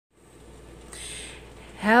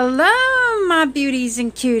Hello, my beauties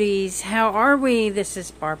and cuties. How are we? This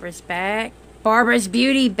is Barbara's Bag. Barbara's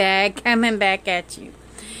Beauty Bag coming back at you.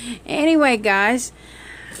 Anyway, guys.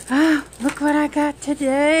 Look what I got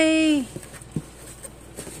today.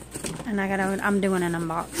 And I'm doing an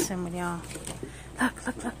unboxing with y'all.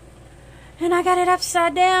 Look. And I got it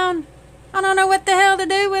upside down. I don't know what the hell to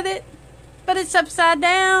do with it. But it's upside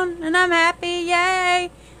down. And I'm happy.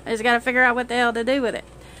 Yay. I just got to figure out what the hell to do with it.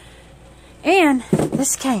 And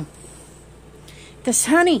this came. This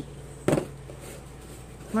honey.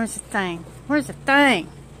 Where's the thing? Where's the thing?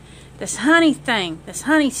 This honey thing. This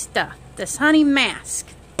honey stuff. This honey mask.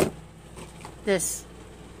 This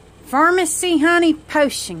pharmacy honey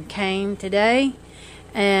potion came today.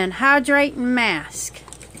 And hydrating mask.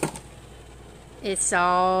 It's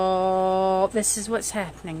all... This is what's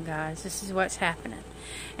happening, guys. This is what's happening.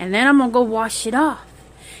 And then I'm going to go wash it off.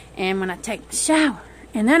 And when I take the shower.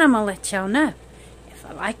 And then I'm going to let y'all know if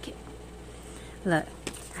I like it. Look,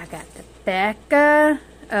 I got the Becca,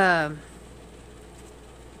 the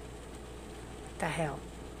hell,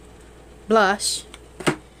 blush.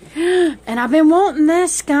 And I've been wanting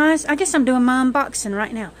this, guys. I guess I'm doing my unboxing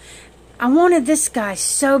right now. I wanted this guy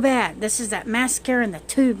so bad. This is that mascara in the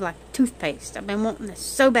tube, like toothpaste. I've been wanting this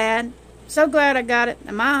so bad. So glad I got it.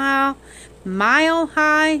 The Mile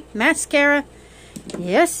High Mascara.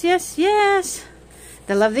 Yes.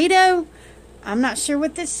 The Lavito, I'm not sure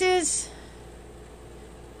what this is.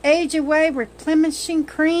 Age Away Replenishing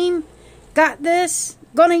Cream. Got this.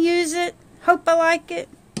 Gonna use it. Hope I like it.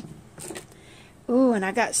 Ooh, and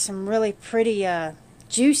I got some really pretty,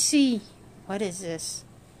 juicy, what is this?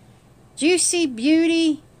 Juicy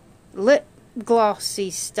Beauty Lip Glossy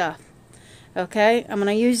stuff. Okay, I'm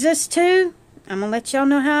gonna use this too. I'm gonna let y'all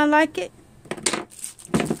know how I like it.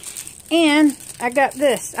 And I got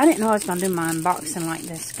this. I didn't know I was going to do my unboxing like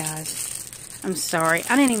this, guys. I'm sorry.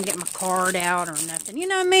 I didn't even get my card out or nothing. You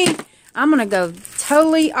know me? I'm going to go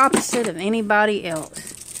totally opposite of anybody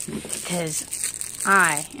else. Because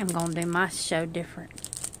I am going to do my show different.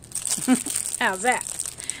 How's that?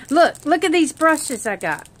 Look at these brushes I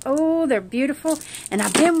got. Oh, they're beautiful. And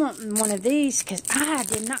I've been wanting one of these because I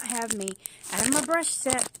did not have me, out of my brush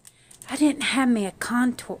set, I didn't have me a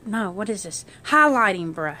contour. No, what is this?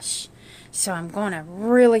 Highlighting brush. So I'm going to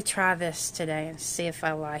really try this today and see if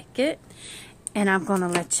I like it. And I'm going to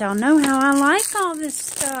let y'all know how I like all this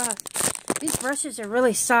stuff. These brushes are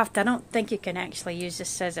really soft. I don't think you can actually use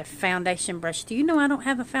this as a foundation brush. Do you know I don't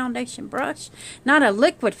have a foundation brush? Not a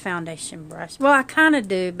liquid foundation brush. Well, I kind of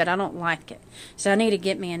do, but I don't like it. So I need to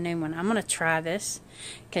get me a new one. I'm going to try this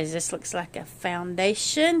because this looks like a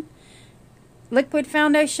foundation. Liquid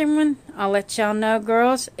foundation one. I'll let y'all know,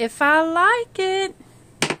 girls, if I like it.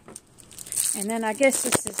 And then I guess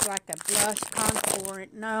this is like a blush contour.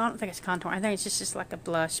 No, I don't think it's contour. I think it's just like a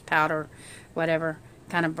blush, powder, whatever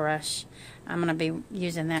kind of brush. I'm going to be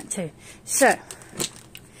using that too. So,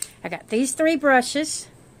 I got these three brushes.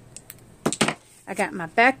 I got my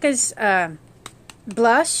Becca's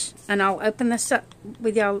blush. And I'll open this up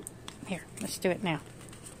with y'all. Here, let's do it now.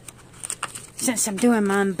 Since I'm doing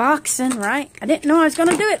my unboxing, right? I didn't know I was going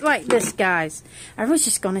to do it like this, guys. I was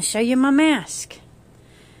just going to show you my mask.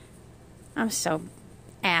 I'm so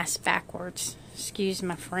ass backwards. Excuse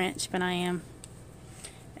my French, but I am.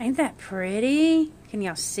 Ain't that pretty? Can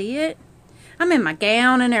y'all see it? I'm in my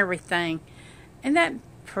gown and everything. Ain't that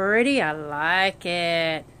pretty? I like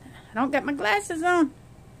it. I don't got my glasses on.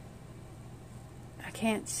 I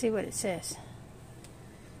can't see what it says.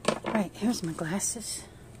 Right, here's my glasses.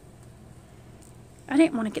 I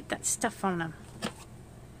didn't want to get that stuff on them.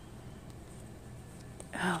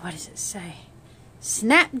 Oh, what does it say?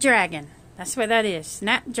 Snapdragon. That's what that is.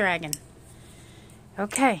 Snapdragon.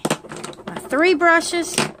 Okay. My three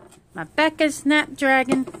brushes. My Becca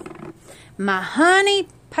Snapdragon. My honey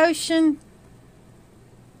potion.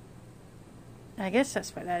 I guess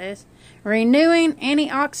that's what that is. Renewing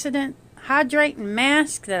antioxidant hydrating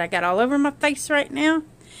mask that I got all over my face right now.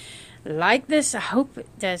 Like this. I hope it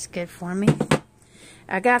does good for me.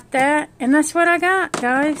 I got that. And that's what I got,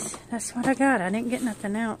 guys. That's what I got. I didn't get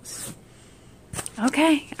nothing else.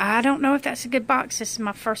 Okay, I don't know if that's a good box. This is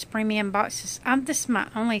my first premium box. This is my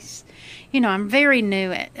only, you know, I'm very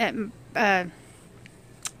new at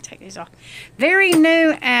take these off. Very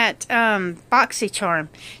new at Boxycharm.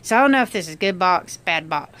 So I don't know if this is a good box, bad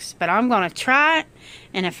box. But I'm going to try it.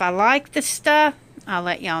 And if I like the stuff, I'll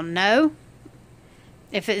let y'all know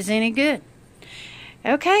if it's any good.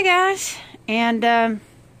 Okay, guys. And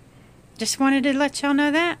just wanted to let y'all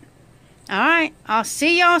know that. Alright, I'll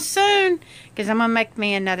see y'all soon, because I'm going to make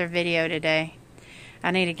me another video today.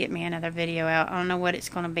 I need to get me another video out. I don't know what it's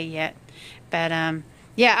going to be yet. But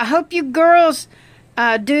Yeah, I hope you girls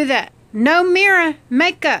do that. No mirror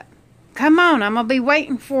makeup. Come on, I'm going to be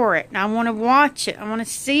waiting for it. I want to watch it. I want to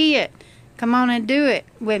see it. Come on and do it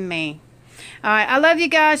with me. All right, I love you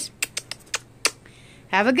guys.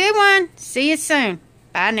 Have a good one. See you soon.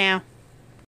 Bye now.